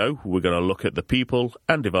this show, we're going to look at the people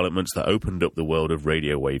and developments that opened up the world of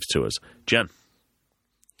radio waves to us. Jen?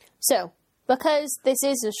 So, because this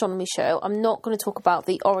is an astronomy show, I'm not going to talk about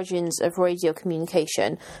the origins of radio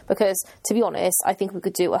communication, because, to be honest, I think we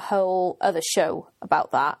could do a whole other show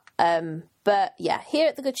about that. But yeah, here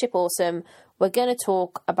at the Good Ship Awesome, we're going to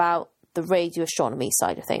talk about the radio astronomy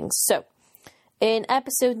side of things. So, in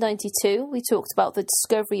episode 92, we talked about the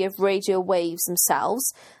discovery of radio waves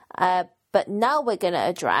themselves. But now we're going to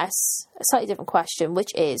address a slightly different question, which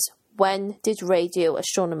is, when did radio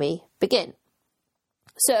astronomy begin?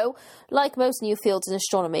 So, like most new fields in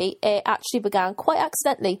astronomy, it actually began quite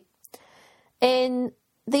accidentally. In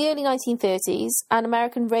the early 1930s, an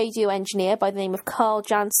American radio engineer by the name of Carl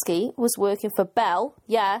Jansky was working for Bell,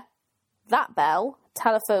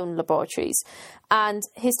 telephone laboratories, and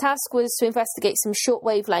his task was to investigate some short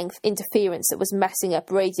wavelength interference that was messing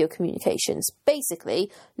up radio communications.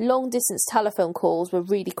 Basically, long-distance telephone calls were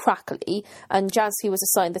really crackly, and Jansky was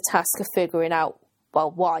assigned the task of figuring out,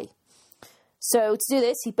 why. So to do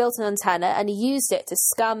this, he built an antenna and he used it to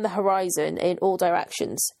scan the horizon in all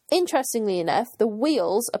directions. Interestingly enough, the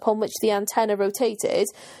wheels upon which the antenna rotated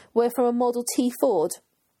were from a Model T Ford.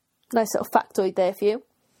 Nice little factoid there for you.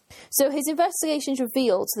 So his investigations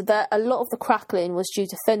revealed that a lot of the crackling was due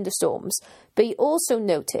to thunderstorms, but he also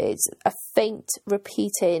noted a faint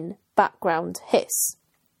repeating background hiss.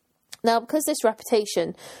 Now, because this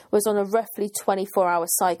reputation was on a roughly 24-hour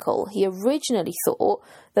cycle, he originally thought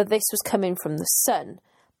that this was coming from the sun,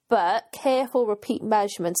 but careful repeat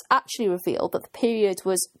measurements actually revealed that the period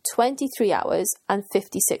was 23 hours and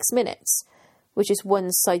 56 minutes, which is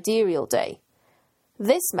one sidereal day.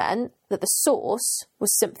 This meant that the source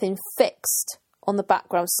was something fixed on the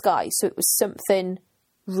background sky, so it was something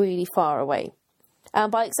really far away. And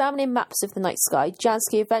by examining maps of the night sky,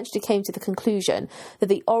 Jansky eventually came to the conclusion that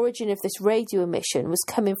the origin of this radio emission was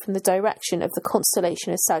coming from the direction of the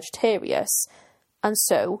constellation of Sagittarius, and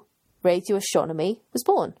so radio astronomy was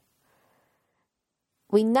born.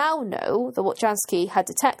 We now know that what Jansky had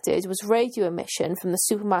detected was radio emission from the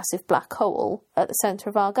supermassive black hole at the centre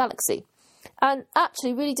of our galaxy. And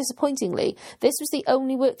actually, really disappointingly, this was the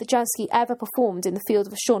only work that Jansky ever performed in the field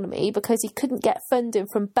of astronomy because he couldn't get funding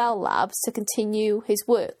from Bell Labs to continue his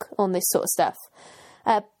work on this sort of stuff.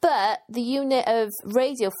 But the unit of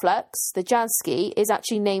radio flux, the Jansky, is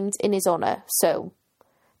actually named in his honour, so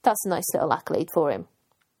that's a nice little accolade for him.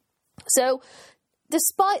 So,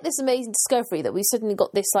 despite this amazing discovery that we suddenly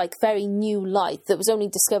got this very new light that was only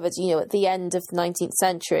discovered, at the end of the 19th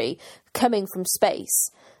century, coming from space,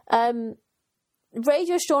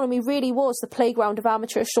 radio astronomy really was the playground of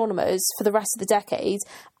amateur astronomers for the rest of the decade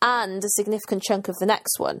and a significant chunk of the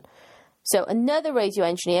next one. So another radio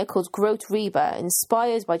engineer called Grote Reber,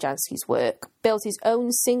 inspired by Jansky's work, built his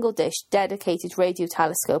own single-dish dedicated radio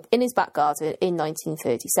telescope in his back garden in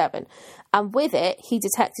 1937. And with it, he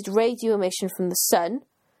detected radio emission from the Sun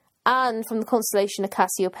and from the constellation of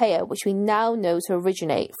Cassiopeia, which we now know to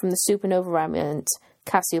originate from the supernova remnant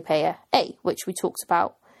Cassiopeia A, which we talked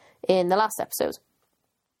about in the last episode.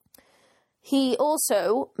 He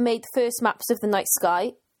also made the first maps of the night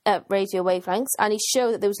sky at radio wavelengths, and he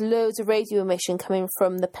showed that there was loads of radio emission coming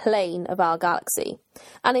from the plane of our galaxy.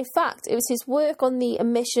 And in fact, it was his work on the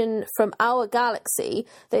emission from our galaxy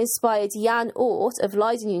that inspired Jan Oort of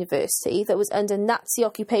Leiden University, that was under Nazi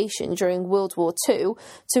occupation during World War II,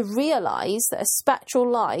 to realise that a spectral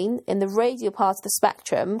line in the radio part of the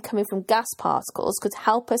spectrum coming from gas particles could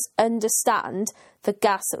help us understand the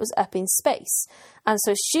gas that was up in space. And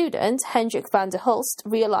so student Hendrik van der Hulst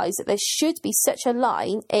realised that there should be such a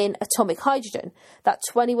line in atomic hydrogen, that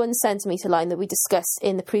 21 centimetre line that we discussed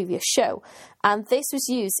in the previous show. And this was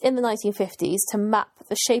used in the 1950s to map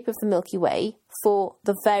the shape of the Milky Way for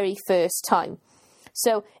the very first time.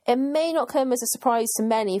 So it may not come as a surprise to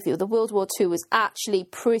many of you that World War II was actually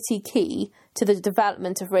pretty key to the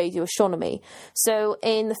development of radio astronomy. So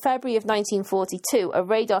in the February of 1942, a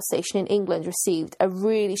radar station in England received a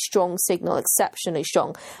really strong signal, exceptionally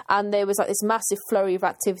strong, and there was like this massive flurry of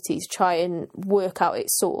activity to try and work out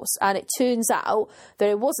its source. And it turns out that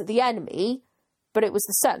it wasn't the enemy, but it was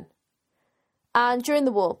the sun. And during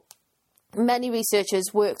the war, many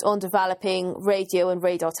researchers worked on developing radio and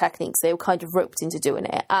radar techniques. They were kind of roped into doing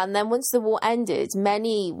it. And then once the war ended,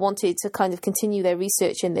 many wanted to kind of continue their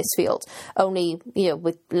research in this field, only,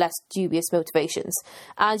 with less dubious motivations.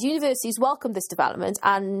 And universities welcomed this development,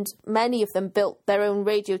 and many of them built their own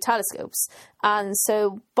radio telescopes. And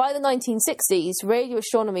so by the 1960s, radio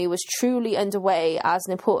astronomy was truly underway as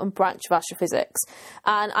an important branch of astrophysics.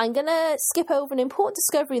 And I'm going to skip over an important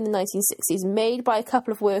discovery in the 1960s made by a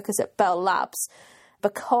couple of workers at Bell Labs,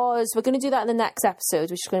 because we're going to do that in the next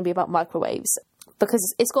episode, which is going to be about microwaves,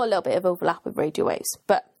 because it's got a little bit of overlap with radio waves.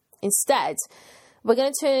 But instead, we're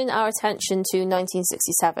going to turn our attention to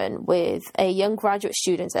 1967 with a young graduate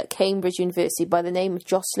student at Cambridge University by the name of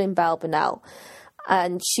Jocelyn Bell Burnell.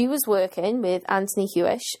 And she was working with Anthony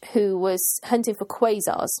Hewish, who was hunting for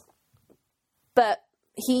quasars. But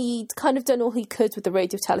he'd kind of done all he could with the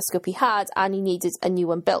radio telescope he had, and he needed a new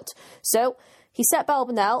one built. So he set Bell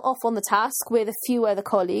Burnell off on the task with a few other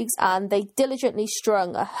colleagues, and they diligently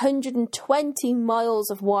strung 120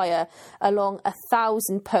 miles of wire along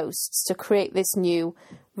 1,000 posts to create this new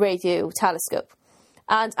radio telescope.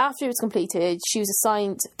 And after it was completed, she was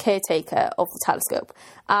assigned caretaker of the telescope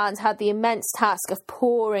and had the immense task of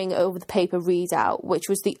poring over the paper readout, which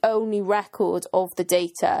was the only record of the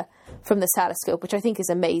data from the telescope, which I think is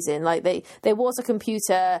amazing. Like there was a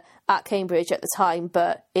computer at Cambridge at the time,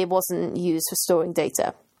 but it wasn't used for storing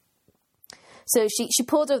data. So she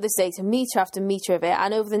poured over this data, metre after metre of it,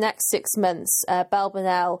 and over the next 6 months, Bell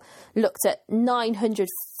Burnell looked at 900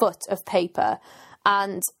 foot of paper,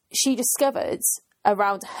 and she discovered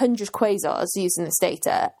around 100 quasars using this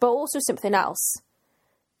data, but also something else.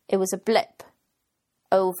 It was a blip,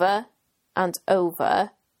 over and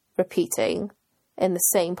over, repeating in the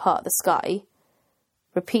same part of the sky,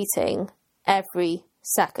 repeating every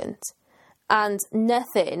second. And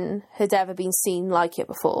nothing had ever been seen like it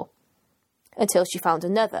before, until she found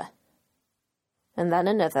another, and then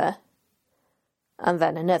another, and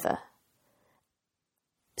then another.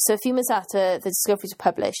 So a few months after the discoveries were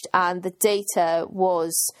published, and the data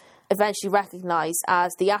was eventually recognised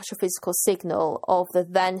as the astrophysical signal of the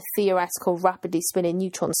then theoretical rapidly spinning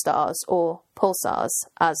neutron stars, or pulsars,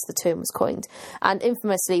 as the term was coined. And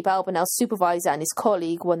infamously, Bell Burnell's supervisor and his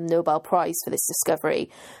colleague won the Nobel Prize for this discovery.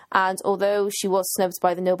 And although she was snubbed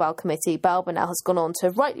by the Nobel Committee, Bell Burnell has gone on to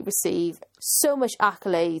rightly receive so much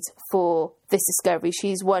accolade for this discovery.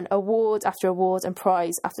 She's won award after award and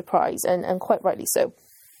prize after prize, and quite rightly so.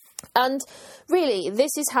 And really,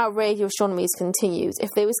 this is how radio astronomy has continued.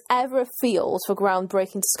 If there was ever a field for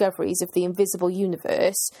groundbreaking discoveries of the invisible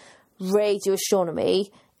universe, radio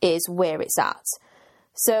astronomy is where it's at.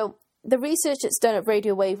 So the research that's done at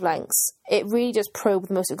radio wavelengths, it really does probe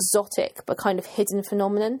the most exotic but kind of hidden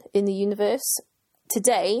phenomenon in the universe.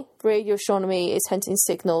 Today, radio astronomy is hunting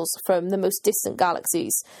signals from the most distant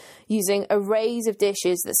galaxies using arrays of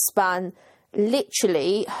dishes that span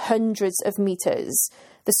literally hundreds of metres.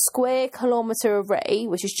 The square kilometre array,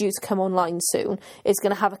 which is due to come online soon, is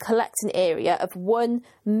going to have a collecting area of 1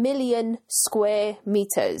 million square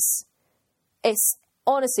metres.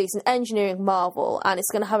 Honestly, it's an engineering marvel, and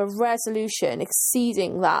it's going to have a resolution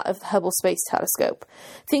exceeding that of the Hubble Space Telescope.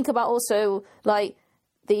 Think about also,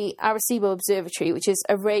 the Arecibo Observatory, which is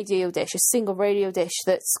a radio dish, a single radio dish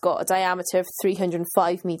that's got a diameter of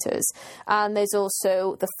 305 metres. And there's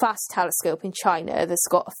also the FAST telescope in China that's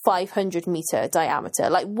got a 500-metre diameter.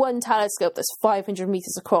 Like, one telescope that's 500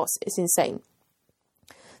 metres across is insane.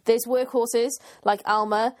 There's workhorses like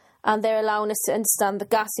ALMA, and they're allowing us to understand the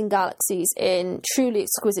gas in galaxies in truly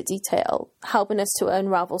exquisite detail, helping us to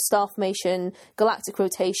unravel star formation, galactic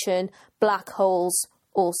rotation, black holes,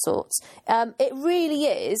 all sorts. It really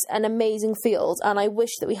is an amazing field, and I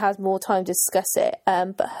wish that we had more time to discuss it,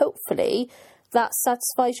 but hopefully that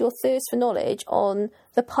satisfies your thirst for knowledge on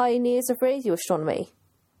the pioneers of radio astronomy.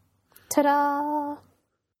 Ta-da!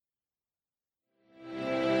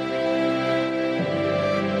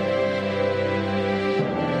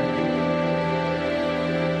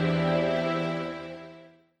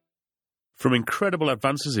 From incredible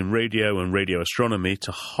advances in radio and radio astronomy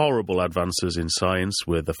to horrible advances in science,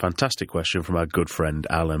 with a fantastic question from our good friend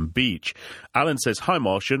Alan Beach. Alan says, "Hi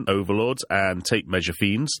Martian, overlords and tape measure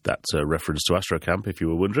fiends." That's a reference to Astrocamp, if you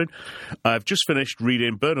were wondering. "I've just finished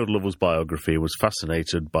reading Bernard Lovell's biography and was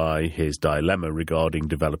fascinated by his dilemma regarding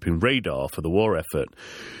developing radar for the war effort.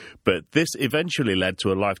 But this eventually led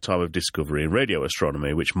to a lifetime of discovery in radio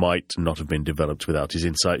astronomy, which might not have been developed without his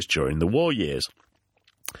insights during the war years.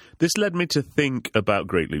 This led me to think about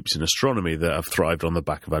great leaps in astronomy that have thrived on the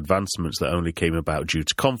back of advancements that only came about due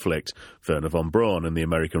to conflict. Werner von Braun and the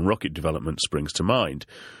American rocket development springs to mind.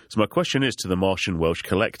 So my question is to the Martian Welsh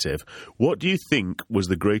Collective, what do you think was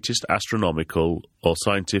the greatest astronomical or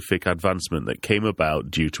scientific advancement that came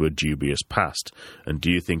about due to a dubious past? And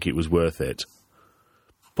do you think it was worth it?"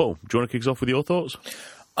 Paul, do you want to kick us off with your thoughts?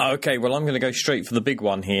 Okay, well, I'm going to go straight for the big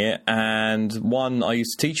one here, and one I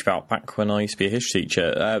used to teach about back when I used to be a history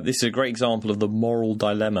teacher. This is a great example of the moral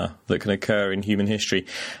dilemma that can occur in human history,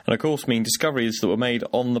 and of course discoveries that were made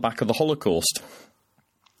on the back of the Holocaust.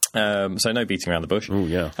 So no beating around the bush. Oh,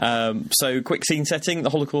 yeah. So quick scene setting. The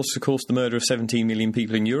Holocaust is, of course, the murder of 17 million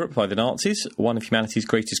people in Europe by the Nazis, one of humanity's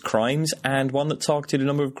greatest crimes, and one that targeted a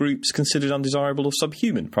number of groups considered undesirable or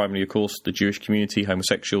subhuman, primarily, of course, the Jewish community,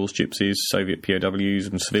 homosexuals, gypsies, Soviet POWs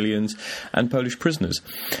and civilians, and Polish prisoners,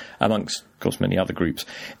 amongst, of course, many other groups.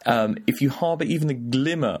 If you harbour even the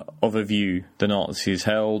glimmer of a view the Nazis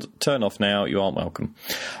held, turn off now, you aren't welcome.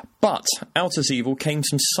 But out of evil came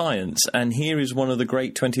some science, and here is one of the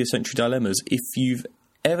great 20th century dilemmas. If you've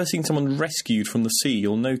ever seen someone rescued from the sea,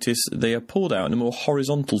 you'll notice they are pulled out in a more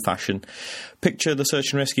horizontal fashion. Picture the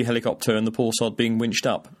search and rescue helicopter and the poor sod being winched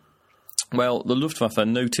up. Well, the Luftwaffe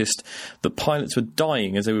noticed that pilots were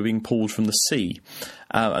dying as they were being pulled from the sea,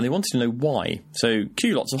 and they wanted to know why. So,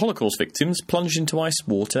 cue lots of Holocaust victims, plunged into ice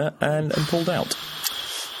water and pulled out.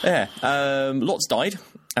 Yeah, lots died.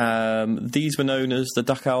 These were known as the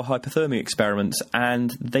Dachau hypothermia experiments,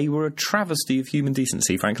 and they were a travesty of human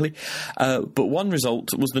decency, frankly. But one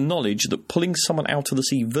result was the knowledge that pulling someone out of the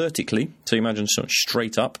sea vertically, so you imagine sort of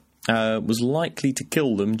straight up, was likely to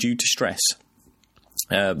kill them due to stress.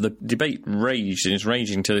 The debate raged and is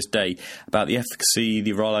raging to this day about the efficacy,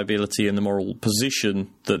 the reliability and the moral position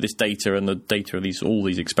that this data and the data of all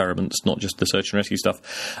these experiments, not just the search and rescue stuff,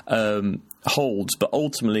 holds. But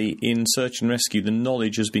ultimately, in search and rescue, the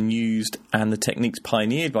knowledge has been used and the techniques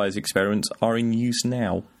pioneered by these experiments are in use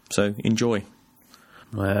now. So enjoy.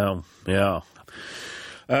 Well, yeah.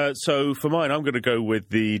 So for mine, I'm going to go with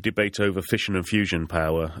the debate over fission and fusion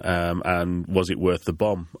power, and was it worth the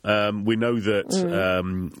bomb? We know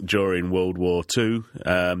that during World War II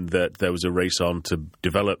that there was a race on to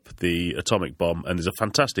develop the atomic bomb, and there's a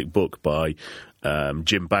fantastic book by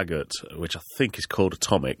Jim Baggott, which I think is called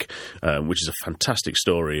Atomic, which is a fantastic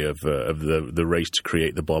story of the race to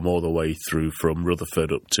create the bomb all the way through from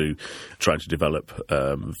Rutherford up to trying to develop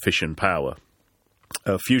fission power.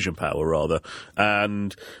 Fusion power, rather.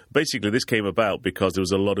 And basically this came about because there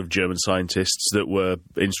was a lot of German scientists that were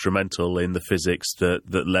instrumental in the physics that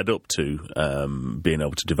led up to being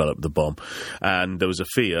able to develop the bomb. And there was a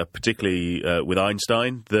fear, particularly with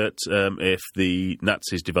Einstein, that if the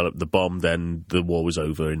Nazis developed the bomb, then the war was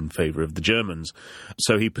over in favour of the Germans.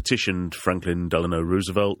 So he petitioned Franklin Delano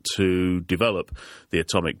Roosevelt to develop the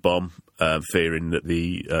atomic bomb, fearing that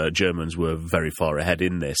the Germans were very far ahead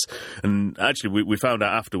in this. And actually, we found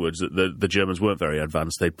out afterwards that the Germans weren't very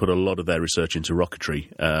advanced. They put a lot of their research into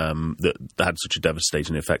rocketry that had such a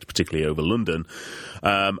devastating effect, particularly over London,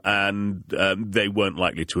 and they weren't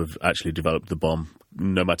likely to have actually developed the bomb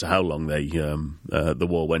no matter how long the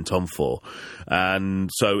war went on for. And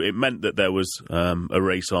so it meant that there was a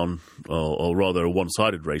race on, or rather a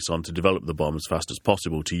one-sided race on, to develop the bomb as fast as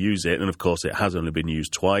possible to use it. And of course, it has only been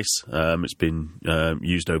used twice. It's been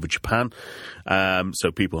used over Japan.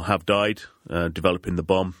 So people have died developing the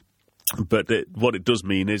bomb. But what it does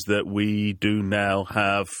mean is that we do now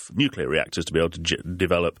have nuclear reactors to be able to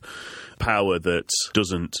develop power that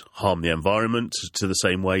doesn't harm the environment to the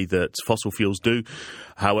same way that fossil fuels do.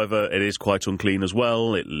 However, it is quite unclean as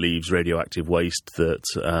well. It leaves radioactive waste that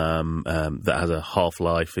has a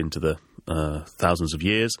half-life into the thousands of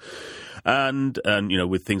years. And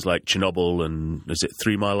with things like Chernobyl and, is it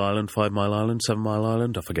 3 Mile Island, 5 Mile Island, 7 Mile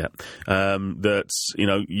Island? I forget.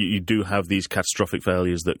 You do have these catastrophic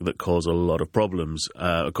failures that cause a lot of problems.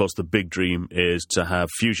 Of course, the big dream is to have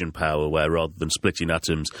fusion power, where rather than splitting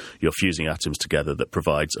atoms, you're fusing atoms together. That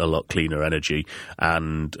provides a lot cleaner energy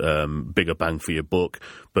and bigger bang for your buck,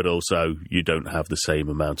 but also you don't have the same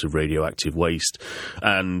amount of radioactive waste.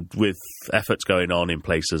 And with efforts going on in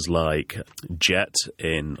places like JET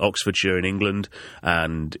in Oxfordshire in England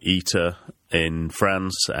and ITER in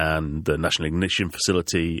France and the National Ignition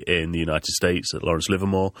Facility in the United States at Lawrence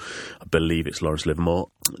Livermore, I believe it's Lawrence Livermore,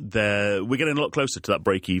 we're getting a lot closer to that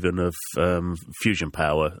break-even of fusion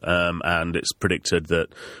power, and it's predicted that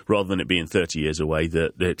rather than it being 30 years away,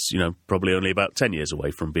 that it's probably only about 10 years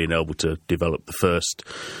away from being able to develop the first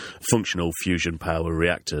functional fusion power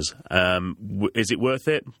reactors. Is it worth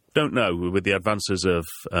it? Don't know. With the advances of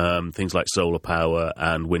things like solar power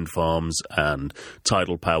and wind farms and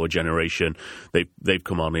tidal power generation, they've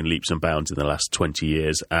come on in leaps and bounds in the last 20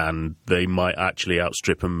 years, and they might actually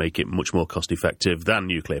outstrip and make it much more cost-effective than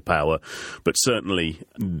nuclear power. But certainly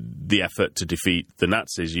the effort to defeat the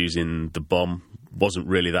Nazis using the bomb wasn't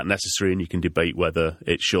really that necessary, and you can debate whether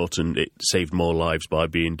it saved more lives by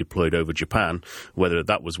being deployed over Japan, whether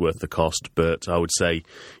that was worth the cost. But I would say,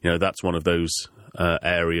 that's one of those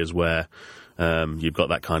areas where you've got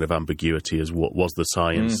that kind of ambiguity as what was the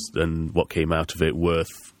science and what came out of it worth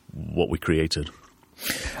what we created.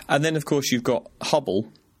 And then, of course, you've got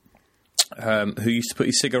Hubble, who used to put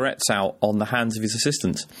his cigarettes out on the hands of his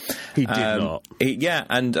assistants. He did not.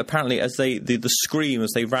 And apparently as the scream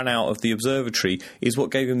as they ran out of the observatory is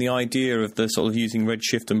what gave him the idea of the sort of using red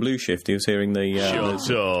shift and blue shift. He was hearing the...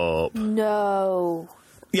 Shut up. No.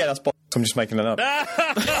 Yeah, that's bollocks. I'm just making it up.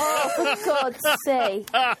 Oh, for God's sake.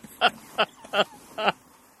 But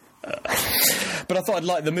I thought I'd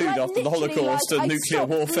light the mood after the Holocaust and nuclear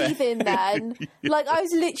warfare. I stopped then. I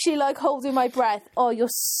was literally holding my breath. Oh, you're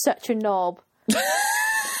such a knob.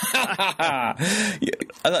 I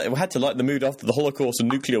had to light the mood after the Holocaust and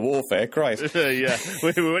nuclear warfare. Christ. Yeah,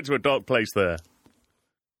 we went to a dark place there.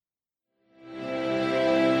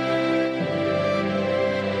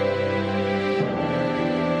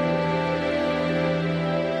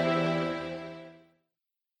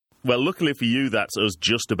 Well, luckily for you, that's us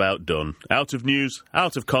just about done. Out of news,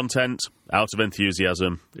 out of content, out of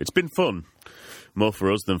enthusiasm. It's been fun. More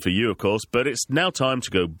for us than for you, of course, but it's now time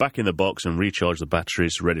to go back in the box and recharge the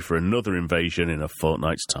batteries, ready for another invasion in a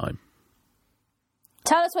fortnight's time.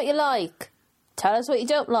 Tell us what you like. Tell us what you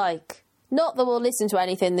don't like. Not that we'll listen to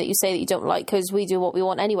anything that you say that you don't like, because we do what we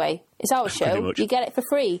want anyway. It's our show. You get it for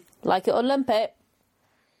free. Like it or lump it.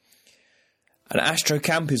 And Astro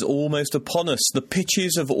Camp is almost upon us. The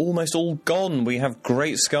pitches have almost all gone. We have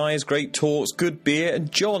great skies, great talks, good beer, and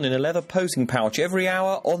John in a leather posing pouch every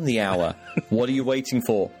hour on the hour. What are you waiting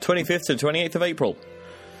for? 25th to 28th of April.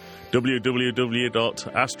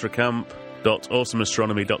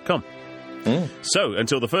 www.astrocamp.awesomeastronomy.com. So,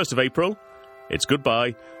 until the 1st of April, it's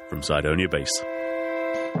goodbye from Sidonia Base.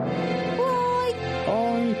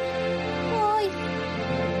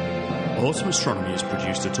 Awesome Astronomy is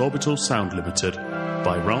produced at Orbital Sound Limited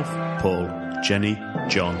by Ralph, Paul, Jenny,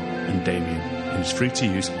 John and Damien, and is free to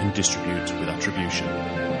use and distribute with attribution.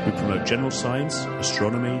 We promote general science,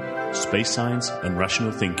 astronomy, space science and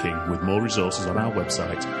rational thinking with more resources on our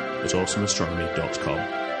website at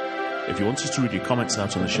awesomeastronomy.com. If you want us to read your comments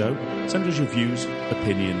out on the show, send us your views,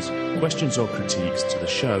 opinions, questions or critiques to the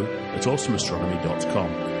show at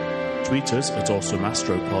awesomeastronomy.com. Tweet us at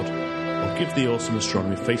awesomeastropod, or give the Awesome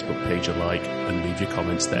Astronomy Facebook page a like and leave your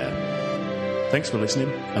comments there. Thanks for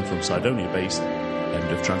listening, and from Sidonia Base,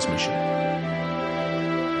 end of transmission.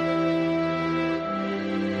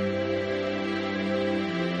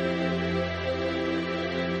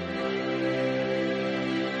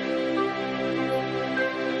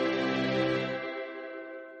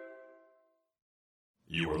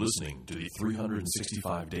 You are listening to the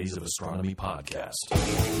 365 Days of Astronomy podcast.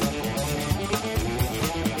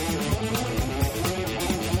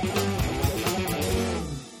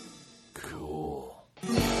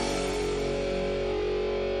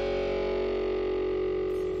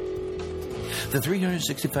 The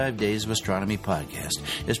 365 Days of Astronomy podcast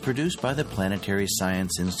is produced by the Planetary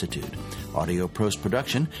Science Institute. Audio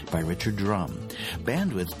post-production by Richard Drum.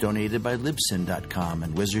 Bandwidth donated by Libsyn.com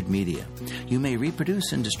and Wizard Media. You may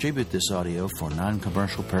reproduce and distribute this audio for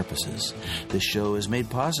non-commercial purposes. This show is made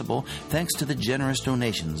possible thanks to the generous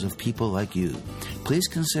donations of people like you. Please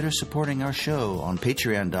consider supporting our show on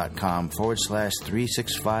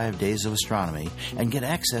patreon.com/365 Days of Astronomy and get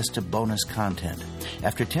access to bonus content.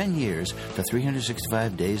 After 10 years, the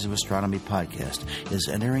 365 Days of Astronomy podcast is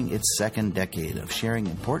entering its second decade of sharing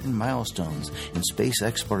important milestones in space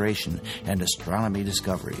exploration and astronomy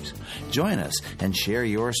discoveries. Join us and share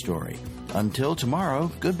your story. Until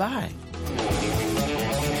tomorrow, goodbye.